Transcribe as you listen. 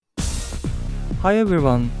Hi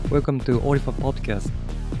everyone, welcome to Orify Podcast.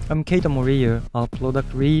 I'm Keita Moria, a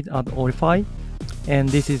product lead at Orify, and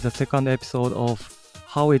this is the second episode of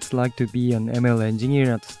how it's like to be an ML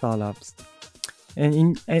engineer at startups.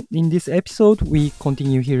 And in this episode, we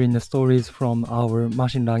continue hearing the stories from our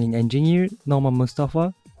machine learning engineer, Norman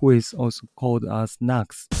Mustafa, who is also called as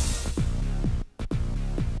Nax.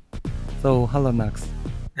 So, hello Nax.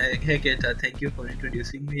 Hey Kenta, thank you for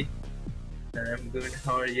introducing me. I'm good.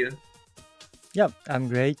 How are you? Yep, I'm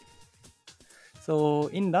great. So,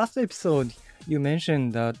 in last episode, you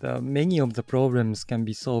mentioned that many of the problems can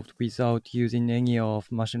be solved without using any of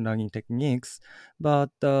machine learning techniques, but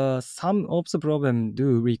some of the problems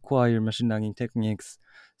do require machine learning techniques.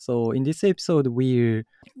 So, in this episode, we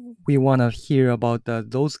want to hear about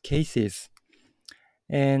those cases,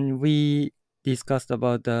 and we discussed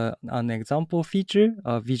about an example feature,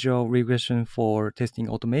 visual regression for testing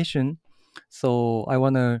automation. So, I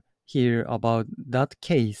want to hear about that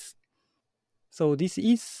case. So this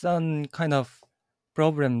is some kind of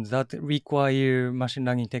problem that require machine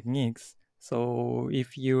learning techniques. So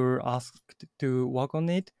if you're asked to work on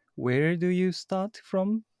it, where do you start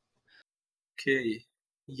from? Okay.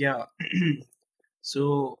 Yeah.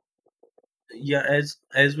 So yeah,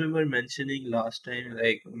 as we were mentioning last time,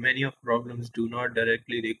 like many of problems do not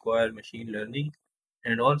directly require machine learning,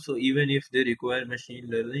 and also even if they require machine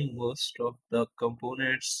learning, most of the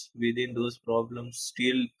components within those problems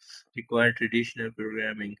still require traditional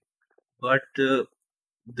programming. But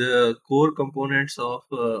the core components of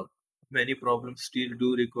many problems still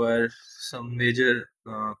do require some major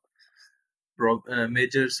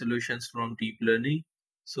solutions from deep learning.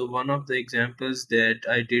 So one of the examples that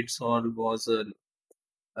I did solve was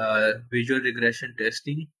visual regression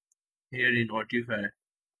testing here in Autify.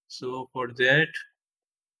 So for that,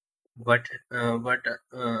 what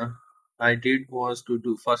I did was to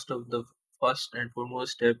do first and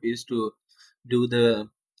foremost step is to do the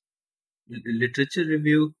literature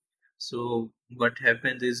review. So what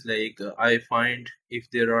happens is I find if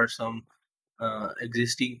there are some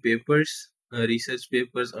existing research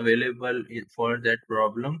papers available for that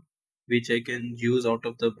problem, which I can use out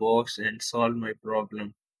of the box and solve my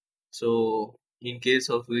problem. So in case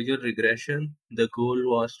of visual regression, the goal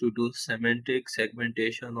was to do semantic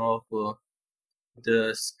segmentation of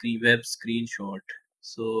the web screenshot.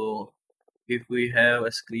 So if we have a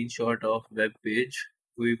screenshot of web page,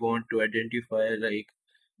 we want to identify like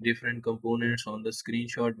different components on the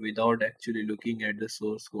screenshot without actually looking at the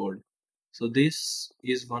source code. So this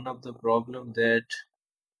is one of the problem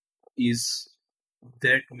is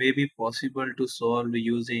that may be possible to solve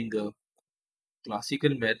using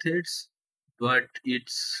classical methods, but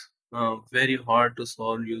it's very hard to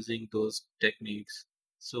solve using those techniques.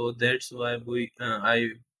 So that's why I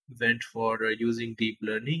went for using deep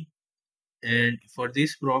learning. And for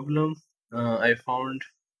this problem, I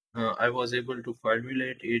was able to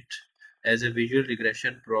formulate it as a visual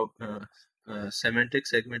regression semantic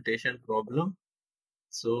segmentation problem.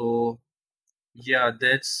 So yeah,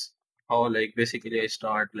 that's how like basically I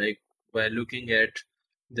start like by looking at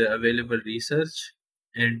the available research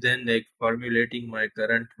and then like formulating my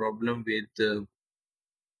current problem with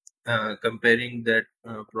comparing that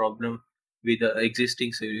problem with the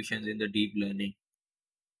existing solutions in the deep learning.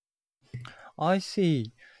 I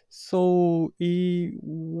see. So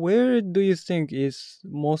where do you think is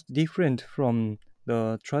most different from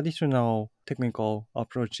the traditional technical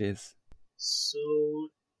approaches? So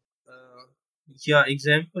uh, yeah,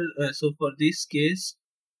 example. So for this case,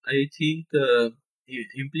 I think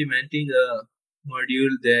implementing a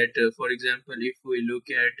module that, for example, if we look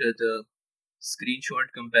at the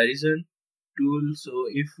screenshot comparison tool. So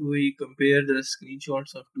if we compare the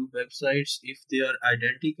screenshots of two websites, if they are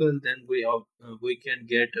identical, then we can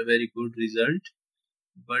get a very good result.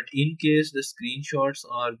 But in case the screenshots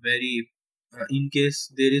are in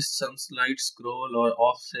case there is some slight scroll or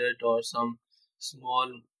offset or some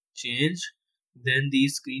small change, then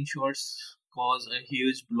these screenshots cause a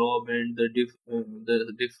huge blob, and the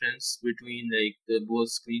difference between like the both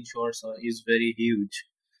screenshots is very huge.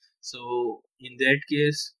 So in that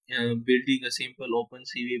case, building a simple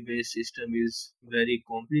OpenCV based system is very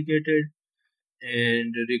complicated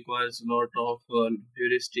and requires a lot of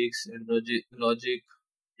heuristics and logic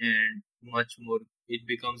and much more. It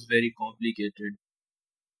becomes very complicated.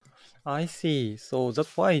 I see. So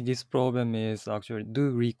that's why this problem is actually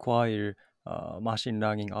do require machine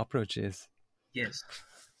learning approaches. Yes.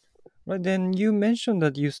 Right, then you mentioned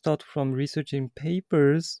that you start from researching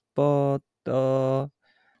papers, but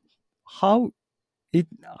how it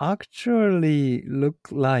actually look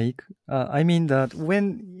like? I mean that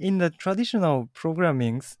when in the traditional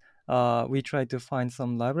programmings, we try to find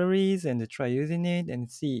some libraries and try using it and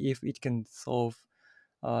see if it can solve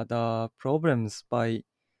the problems by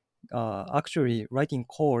actually writing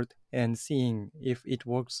code and seeing if it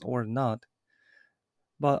works or not.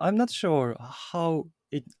 But I'm not sure how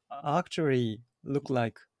it actually look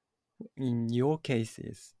like in your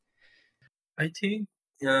cases. I think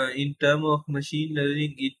in term of machine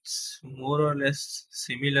learning, it's more or less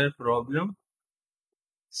similar problem.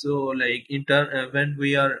 So like when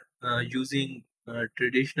we are using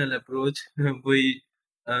traditional approach, we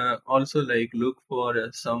also like look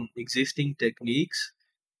for some existing techniques,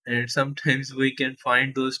 and sometimes we can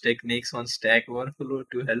find those techniques on Stack Overflow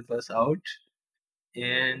to help us out,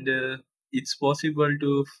 and it's possible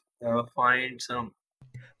to find some.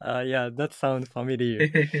 Yeah, that sounds familiar.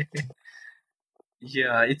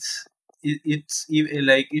 Yeah, like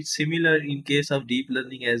it's similar in case of deep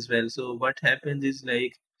learning as well. So what happens is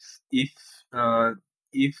like if uh,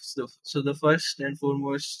 the first and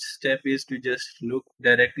foremost step is to just look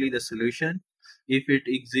directly the solution. If it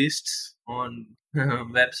exists on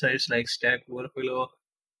websites like Stack Overflow,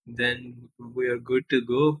 then we are good to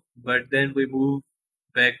go. But then we move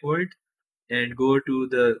backward and go to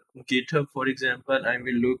the GitHub, for example. I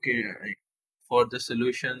will look for the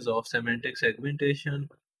solutions of semantic segmentation,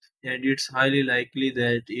 and it's highly likely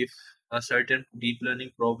that if a certain deep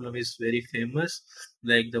learning problem is very famous,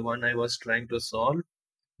 like the one I was trying to solve,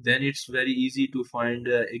 then it's very easy to find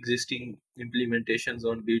existing implementations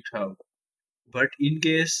on GitHub. But in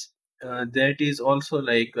case that is also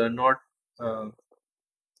like not uh,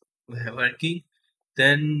 working,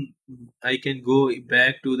 then I can go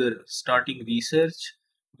back to the starting research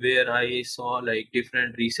where I saw like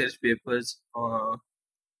different research papers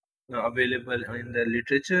available in the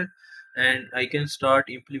literature, and I can start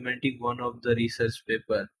implementing one of the research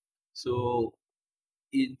paper. So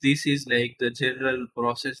this is like the general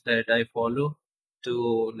process that I follow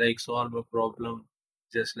to like solve a problem,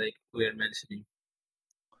 just like we are mentioning.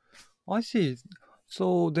 I see.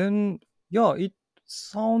 So then, yeah, it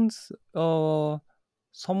sounds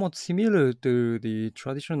somewhat similar to the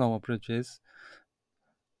traditional approaches,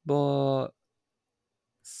 but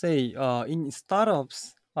say in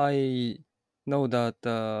startups, I know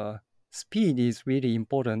that speed is really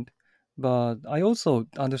important, but I also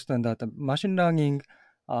understand that the machine learning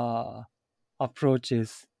uh,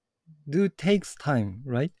 approaches do takes time,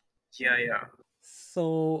 right? Yeah, yeah.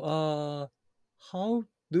 So, how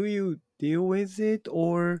do you deal with it,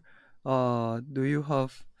 or do you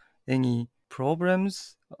have any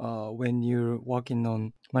problems when you're working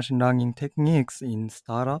on machine learning techniques in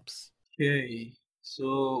startups? Okay.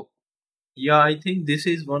 So yeah, I think this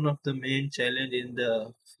is one of the main challenge in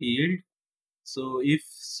the field. So if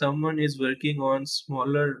someone is working on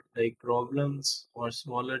smaller like problems or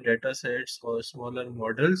smaller data sets or smaller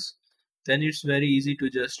models, then it's very easy to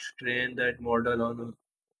just train that model on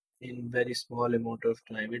in very small amount of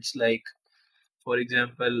time. It's like, for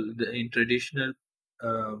example, in traditional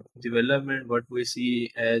development, what we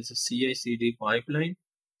see as a CI/CD pipeline.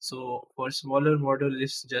 So for smaller model,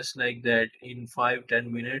 it's just like that. In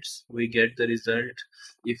 5-10 minutes, we get the result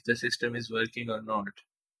if the system is working or not.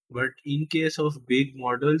 But in case of big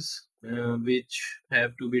models, which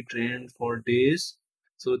have to be trained for days,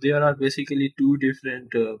 so there are basically two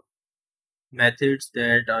different methods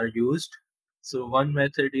that are used. So one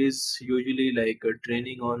method is usually like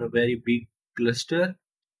training on a very big cluster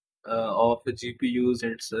of GPUs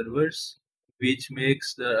and servers, which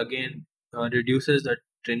makes the again reduces the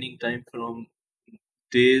training time from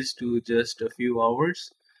days to just a few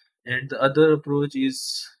hours. And the other approach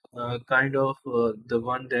is kind of the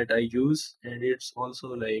one that I use, and it's also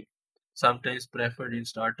like sometimes preferred in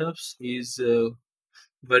startups is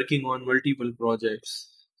working on multiple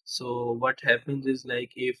projects. So what happens is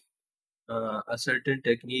like if a certain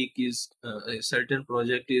technique is a certain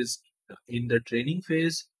project is in the training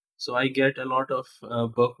phase, so I get a lot of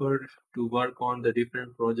buffer to work on the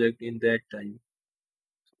different project in that time.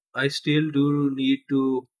 I still do need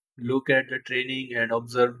to look at the training and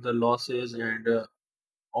observe the losses and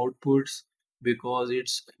outputs, because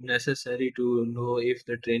it's necessary to know if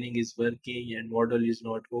the training is working and model is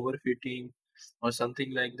not overfitting or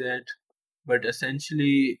something like that. But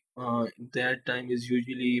essentially that time is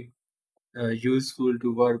usually useful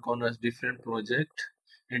to work on a different project,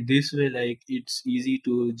 and this way like it's easy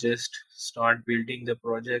to just start building the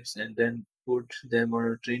projects and then put them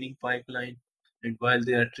on a training pipeline, and while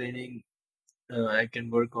they are training, I can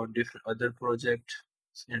work on different other projects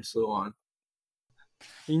and so on.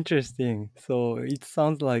 Interesting. So it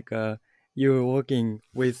sounds like you're working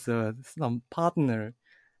with some partner,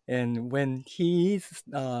 and when he is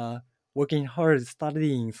working hard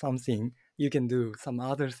studying something, you can do some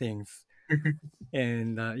other things.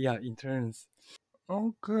 And yeah, in turns.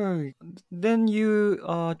 Okay. Then you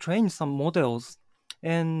train some models,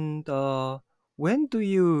 and when do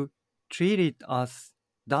you treat it as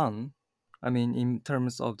done? I mean, in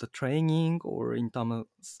terms of the training or in terms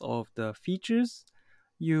of the features,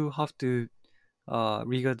 you have to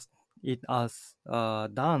regard it as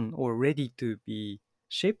done or ready to be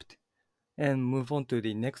shipped and move on to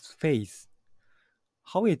the next phase.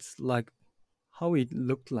 How it's like, how it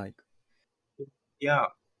looked like. Yeah,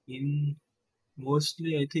 in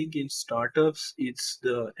mostly I think in startups it's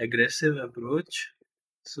the aggressive approach.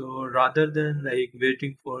 So rather than like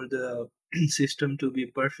waiting for the system to be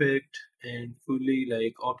perfect and fully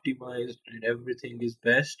like optimized and everything is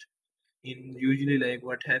best, in usually like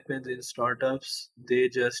what happens in startups, they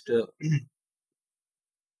just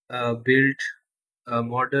build a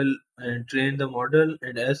model and train the model,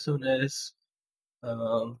 and as soon as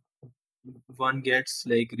uh, one gets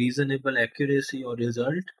like reasonable accuracy or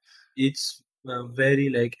result, it's very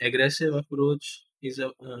like aggressive approach is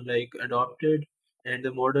like adopted, and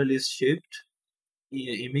the model is shipped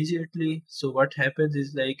immediately. So what happens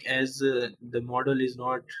is like as the model is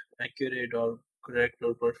not accurate or correct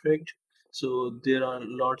or perfect, so there are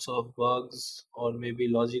lots of bugs or maybe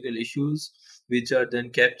logical issues which are then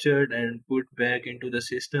captured and put back into the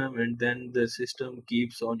system, and then the system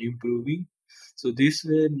keeps on improving. So this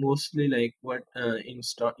way mostly like what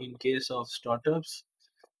in case of startups,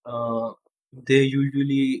 uh, they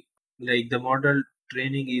usually like the model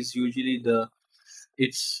training is usually the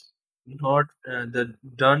it's not the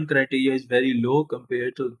done criteria is very low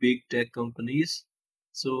compared to big tech companies.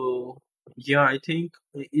 So yeah, I think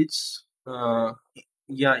it's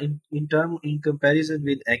yeah, in comparison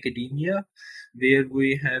with academia, where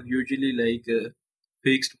we have usually like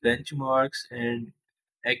fixed benchmarks and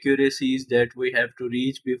accuracies that we have to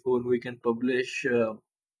reach before we can publish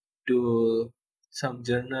to some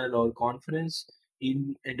journal or conference.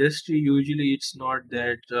 In industry usually it's not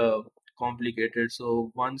that complicated,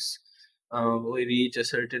 so once we reach a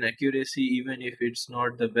certain accuracy, even if it's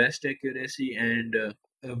not the best accuracy, and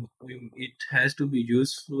it has to be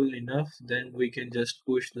useful enough, then we can just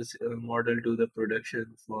push this model to the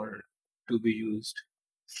production for to be used.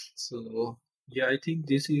 So yeah, I think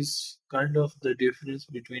this is kind of the difference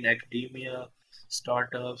between academia,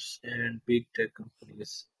 startups, and big tech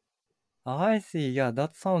companies. I see. Yeah,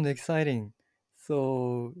 that sounds exciting.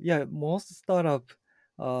 So yeah, most startup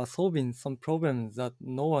solving some problems that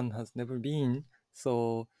no one has never been.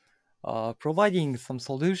 So providing some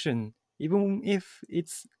solution, even if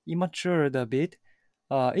it's immature a bit,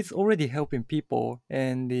 it's already helping people,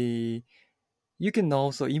 and you can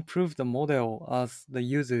also improve the model as the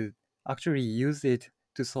user actually use it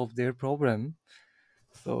to solve their problem.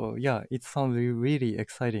 So yeah, it sounds really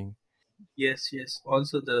exciting. Yes, yes.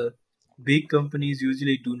 Also, the big companies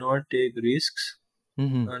usually do not take risks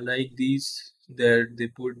Hmm. like these, that they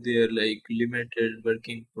put their like limited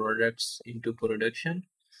working products into production.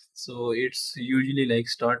 So it's usually like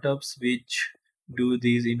startups which do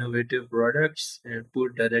these innovative products and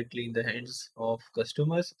put directly in the hands of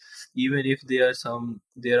customers, even if there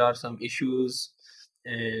are some issues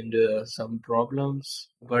and some problems,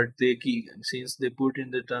 but they keep, since they put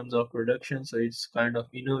in the terms of production, so it's kind of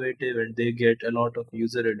innovative and they get a lot of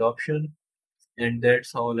user adoption, and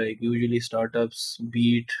that's how like usually startups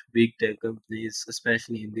beat big tech companies,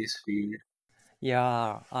 especially in this field.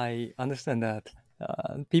 Yeah, I understand that.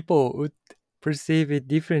 People would perceive it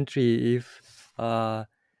differently if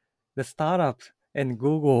the startup and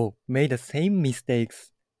Google made the same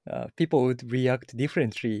mistakes. People would react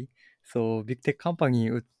differently. So big tech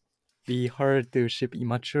company would be hard to ship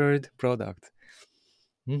immature product.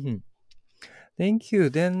 Hmm. Thank you.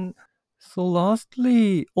 Then, so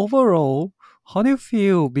lastly, overall, how do you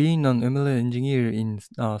feel being an ML engineer in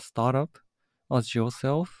a startup as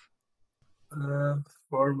yourself? uh,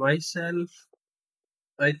 for myself,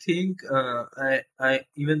 I think I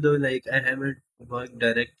even though like I haven't worked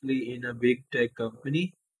directly in a big tech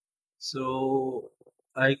company, so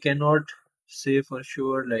I cannot say for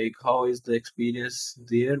sure like how is the experience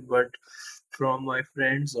there, but from my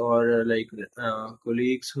friends or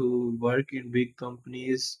colleagues who work in big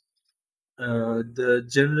companies, the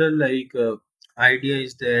general idea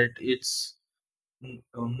is that it's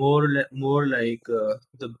more like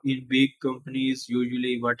the in big companies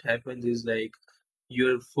usually what happens is like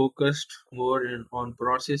you're focused more on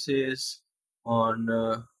processes, on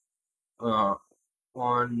uh,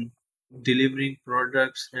 on delivering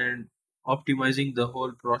products and optimizing the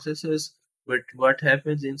whole processes. But what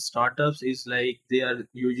happens in startups is like they are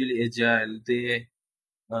usually agile.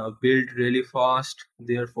 build really fast.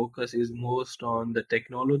 Their focus is most on the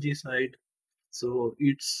technology side. So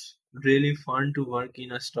it's really fun to work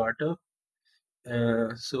in a startup.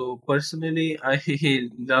 So personally, I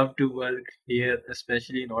love to work here,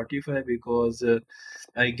 especially in Autify, because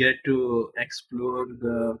I get to explore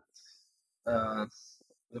uh,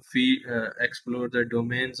 explore the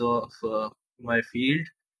domains of my field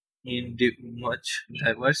in much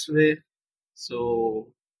diverse way. So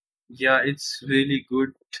yeah, it's really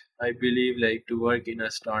good. I believe like to work in a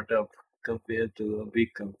startup compared to a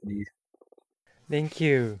big company. Thank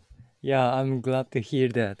you. Yeah, I'm glad to hear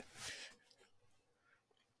that.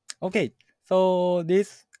 Okay, so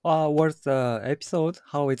this was the episode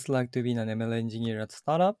how it's like to be an ML engineer at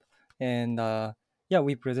startup, and yeah,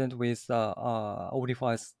 we present with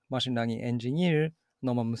Aurify's machine learning engineer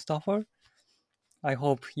Norman Mustafa. I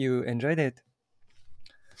hope you enjoyed it.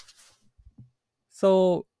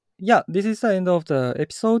 So yeah, this is the end of the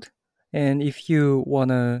episode, and if you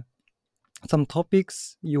wanna some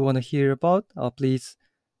topics you wanna hear about, please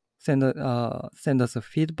send us a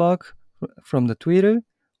feedback from the Twitter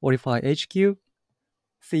Orify HQ.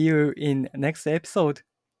 See you in next episode.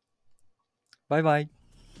 Bye bye.